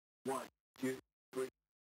1, 2, 3.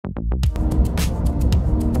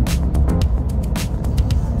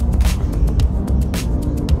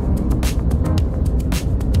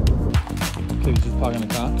 Kitty's just parking the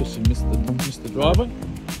car because she missed the driveway.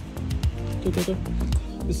 Go.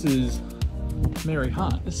 This is Mary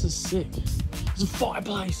Hart. This is sick. It's a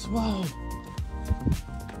fireplace. Whoa.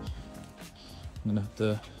 I'm gonna have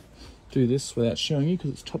to do this without showing you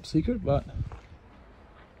because it's top secret, but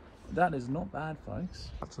that is not bad,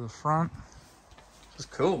 folks. Up to the front. It's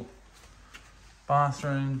cool.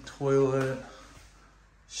 Bathroom, toilet,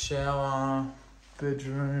 shower,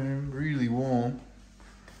 bedroom, really warm.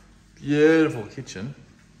 Beautiful kitchen.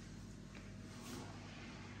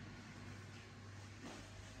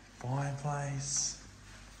 Fireplace.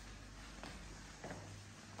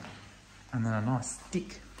 And then a nice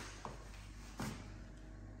stick.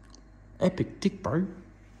 Epic dick, bro.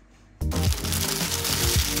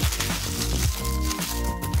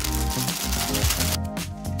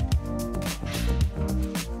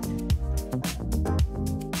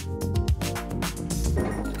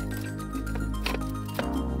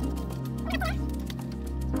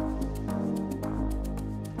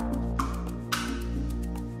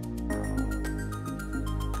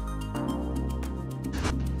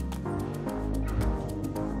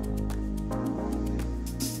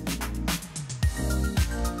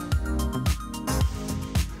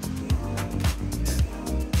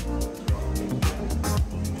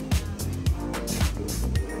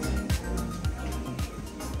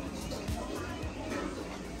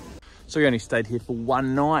 So we only stayed here for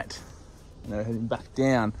one night. Now we're heading back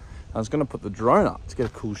down. I was gonna put the drone up to get a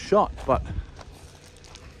cool shot, but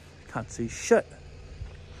can't see shit.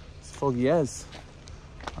 It's foggy as.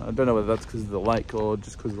 I don't know whether that's because of the lake or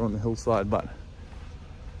just because we're on the hillside, but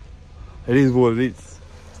it is what it is.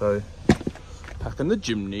 So pack in the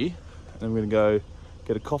chimney, and then we're gonna go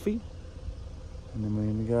get a coffee, and then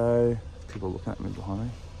we're gonna go. People are looking at me behind me.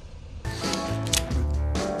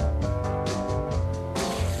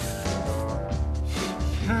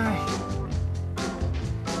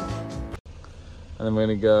 And then we're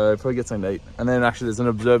gonna go probably get something to eat. And then actually there's an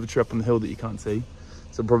observatory up on the hill that you can't see.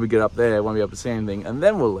 So we'll probably get up there, won't be able to see anything, and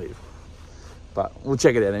then we'll leave. But we'll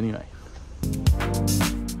check it out anyway.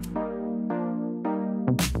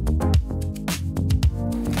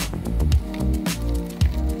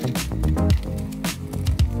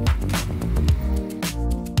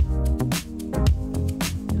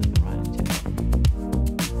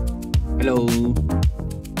 Hello.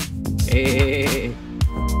 Hey.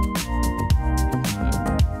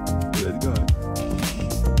 Let's go.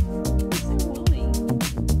 So woolly.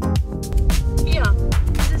 Yeah.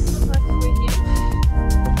 Does this look like we're here?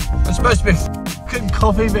 There's supposed to be a f***ing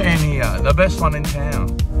coffee van here, the best one in town.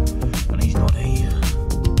 And he's not here.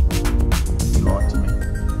 He lied to me.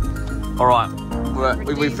 Alright,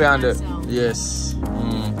 we found it. Yes.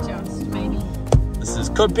 Just maybe. This is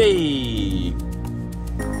could be.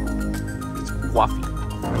 It's waffy.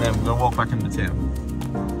 And then we're gonna walk back into town.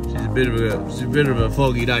 It's a bit of a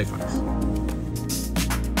foggy day, folks.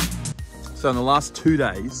 So in the last 2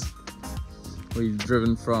 days, we've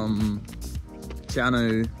driven from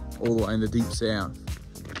Tiano all the way in the deep south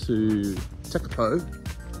to Tekapo.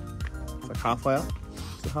 It's like halfway up.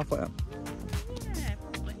 Is it halfway up? Yeah,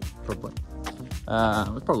 probably. Probably.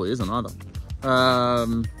 It probably isn't either.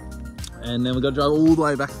 And then we've got to drive all the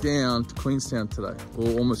way back down to Queenstown today.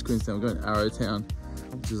 Or almost Queenstown. We're going to Arrowtown,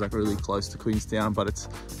 which is like really close to Queenstown, but it's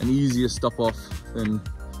an easier stop off than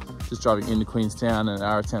just driving into Queenstown, and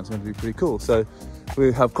Arrowtown's going to be pretty cool. So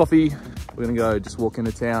we have coffee. We're going to go just walk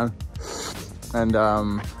into town and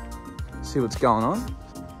see what's going on.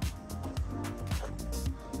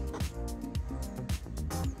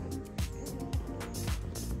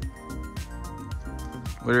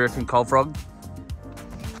 What do you reckon, Cold Frog?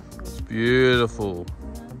 It's beautiful.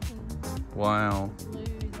 Wow.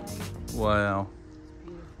 Wow.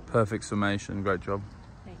 Perfect summation. Great job.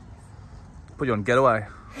 Thanks. Put you on getaway.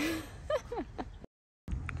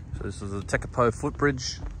 So this is the Tekapo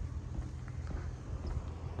footbridge.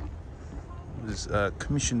 It was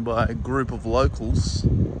commissioned by a group of locals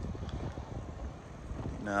in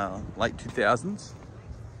late 2000s.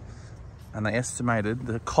 And they estimated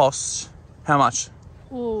the cost, how much?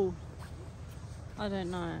 Oh, I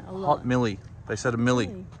don't know. A lot. Hot milli. They said a milli,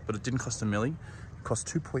 Really? but it didn't cost a milli. It cost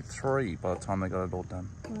 2.3 by the time they got it all done.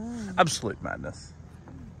 Oh. Absolute madness.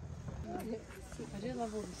 I do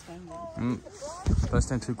love all the stone walls. Don't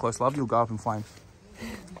stand too close, love. You'll go up in flames.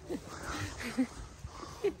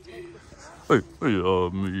 Hey,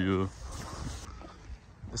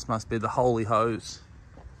 This must be the holy hose,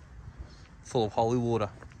 full of holy water.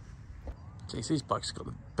 Geez, these blokes got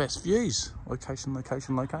the best views. Location,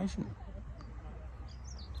 location, location.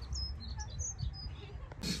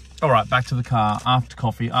 All right, back to the car after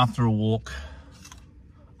coffee, after a walk,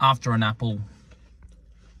 after an apple.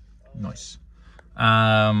 Nice.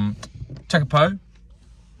 Tekapo,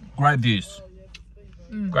 great views.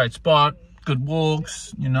 Great spot, good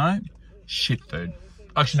walks, you know. Shit food.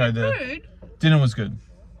 Actually, no, the dinner was good.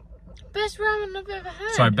 Best ramen I've ever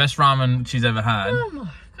had. Sorry, best ramen she's ever had. Oh my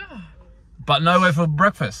god. But nowhere for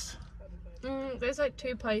breakfast. There's like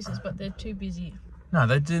 2 places, but they're too busy. No,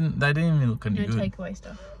 they didn't even look any No good. takeaway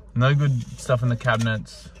stuff. No good stuff in the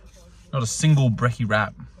cabinets. Not a single brekkie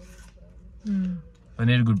wrap. They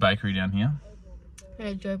need a good bakery down here.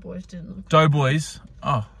 Yeah, Doughboys didn't look. Doughboys.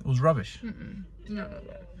 Oh, it was rubbish. No.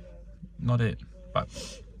 Not it. But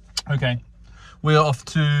okay. We're off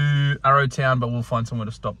to Arrowtown, but we'll find somewhere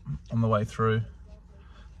to stop on the way through.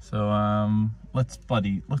 So let's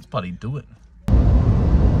bloody do it.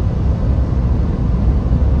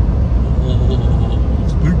 Oh,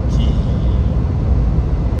 spooky.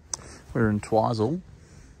 We're in Twizel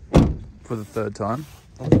for the 3rd time.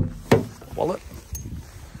 Wallet.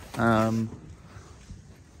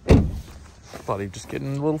 Bloody just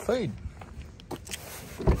getting a little feed.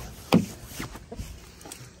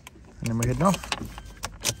 And then we're heading off.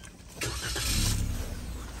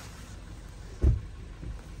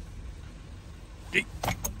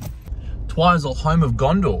 Twizel, home of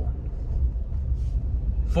Gondor.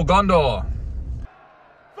 For Gondor!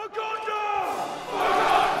 For Gondor! For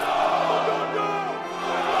Gondor!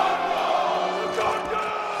 For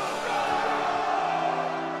Gondor!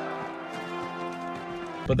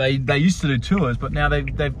 But they used to do tours, but now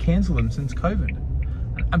they've cancelled them since COVID.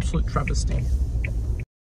 An absolute travesty.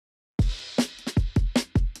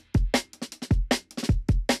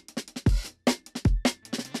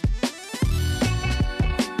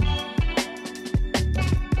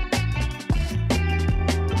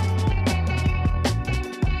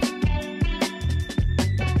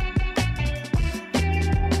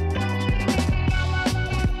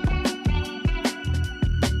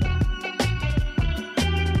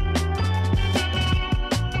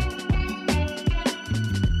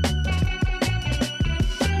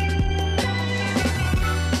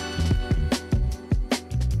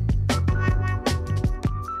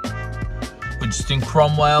 Just in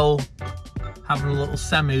Cromwell, having a little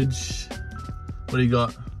sandwich. What do you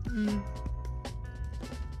got?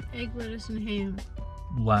 Egg, lettuce and ham.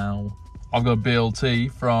 Wow. I've got BLT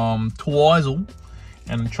from Twizel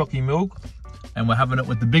and Chocky Milk, and we're having it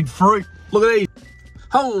with the big fruit. Look at these.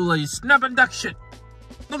 Holy snap and duck shit.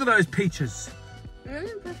 Look at those peaches. You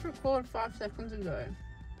didn't press record 5 seconds ago.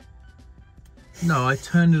 No, I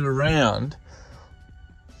turned it around.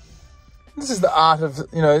 This is the art of,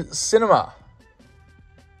 you know, cinema.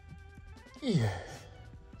 Yeah.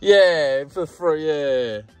 Yeah, for free,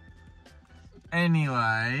 yeah.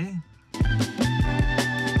 Anyway.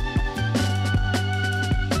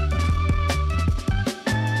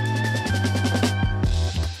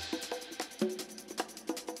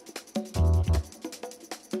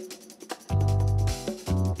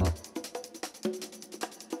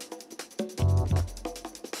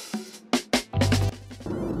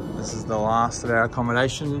 This is the last of our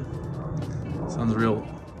accommodation. Sounds real.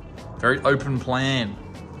 Very open plan.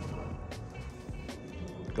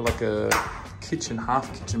 Got like a kitchen,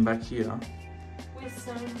 half kitchen back here. With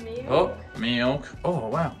some milk. Oh, milk. Oh,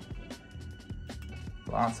 wow.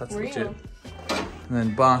 Bath, that's Real. legit. And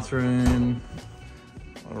then bathroom.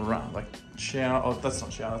 Like shower. Oh, that's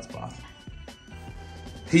not shower, that's bath.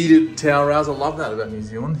 Heated towel rails. I love that about New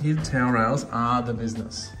Zealand. Heated towel rails are the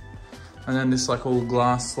business. And then this like all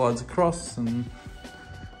glass slides across, and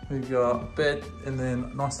we've got bed and then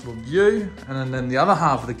a nice little view, and then the other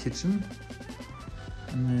half of the kitchen,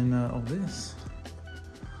 and then all this.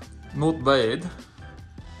 Not bad.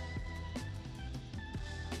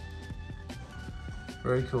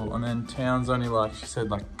 Very cool. And then town's only like, she said,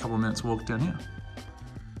 like a couple of minutes walk down here.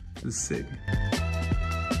 It's sick.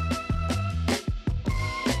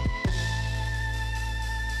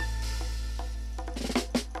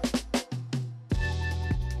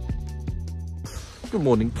 Good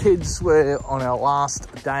morning, kids. We're on our last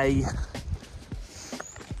day.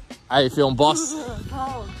 How you feeling, boss?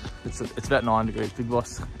 Cold. It's about 9 degrees. Big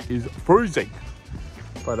boss is freezing.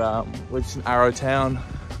 But we're just in Arrowtown.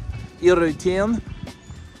 Arrowtown.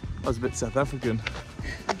 I was a bit South African.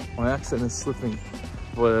 My accent is slipping.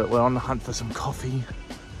 We're on the hunt for some coffee,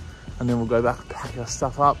 and then we'll go back, pack our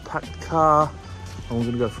stuff up, pack the car, and we're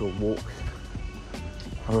gonna go for a walk.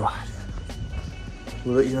 All right.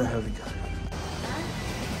 We'll let you know how we go.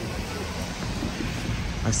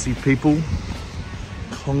 I see people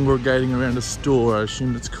congregating around a store. I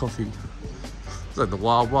assume it's coffee. It's like the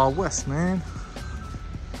Wild Wild West, man.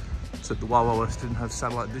 Except the Wild Wild West didn't have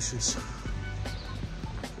satellite dishes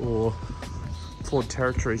or Ford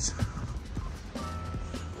Territories.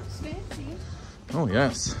 It's fancy. Oh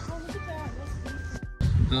yes. Oh, look at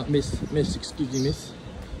that. Miss, excuse me, miss.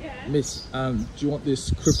 Yeah. Miss, do you want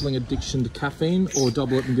this crippling addiction to caffeine or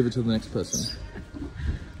double it and give it to the next person?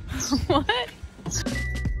 What?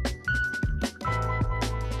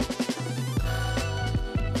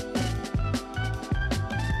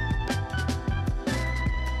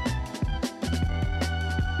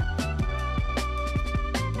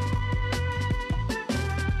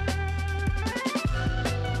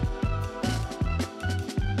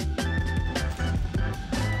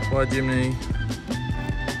 Bye, Jimny.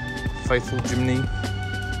 Faithful Jimny.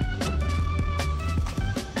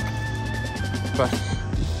 Back.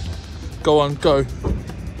 Go on, go.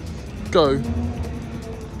 Go.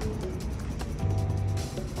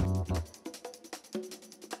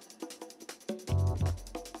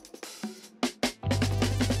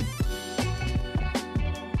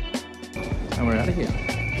 And we're out of here.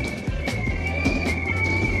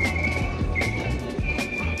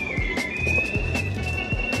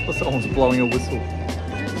 Someone's blowing a whistle.